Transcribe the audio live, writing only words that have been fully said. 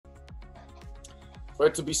For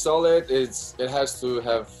it to be solid, it has to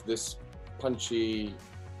have this punchy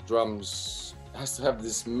drums. It has to have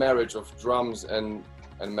this marriage of drums and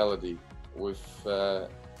melody with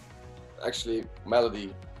actually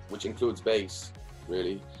melody, which includes bass,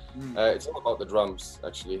 really. It's all about the drums,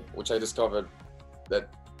 actually, which I discovered that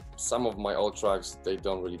some of my old tracks, they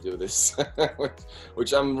don't really do this,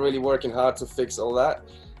 which I'm really working hard to fix all that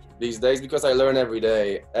these days, because I learn every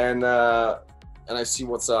day, and I see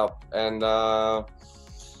what's up, and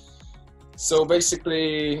so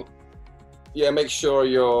basically, yeah, make sure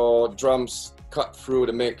your drums cut through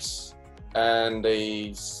the mix, and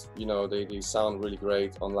they sound really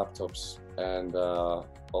great on laptops and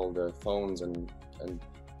all the phones and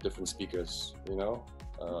different speakers,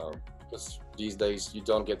 because these days you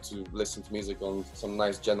don't get to listen to music on some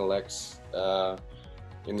nice Genelecs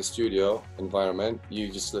in the studio environment.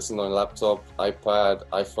 You just listen on a laptop, iPad,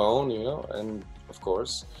 iPhone, and of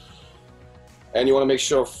course. And you want to make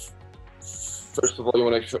sure, first of all, you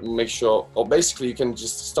want to make sure, or basically you can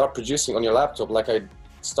just start producing on your laptop, like I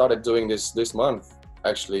started doing this month.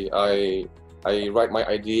 Actually, I write my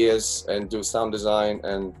ideas and do sound design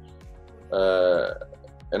and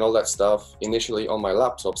all that stuff initially on my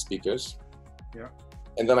laptop speakers. Yeah.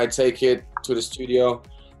 And then I take it to the studio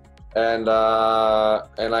and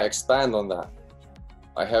I expand on that.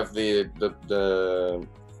 I have the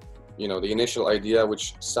initial idea,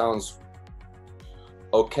 which sounds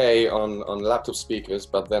okay on laptop speakers,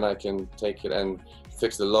 but then I can take it and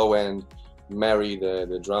fix the low end, marry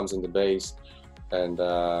the drums and the bass, and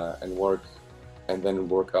work, and then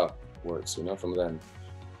work upwards, from then.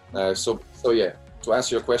 So yeah, to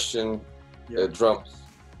answer your question, drums.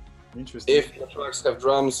 Interesting. If the tracks have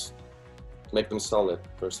drums, make them solid,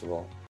 first of all.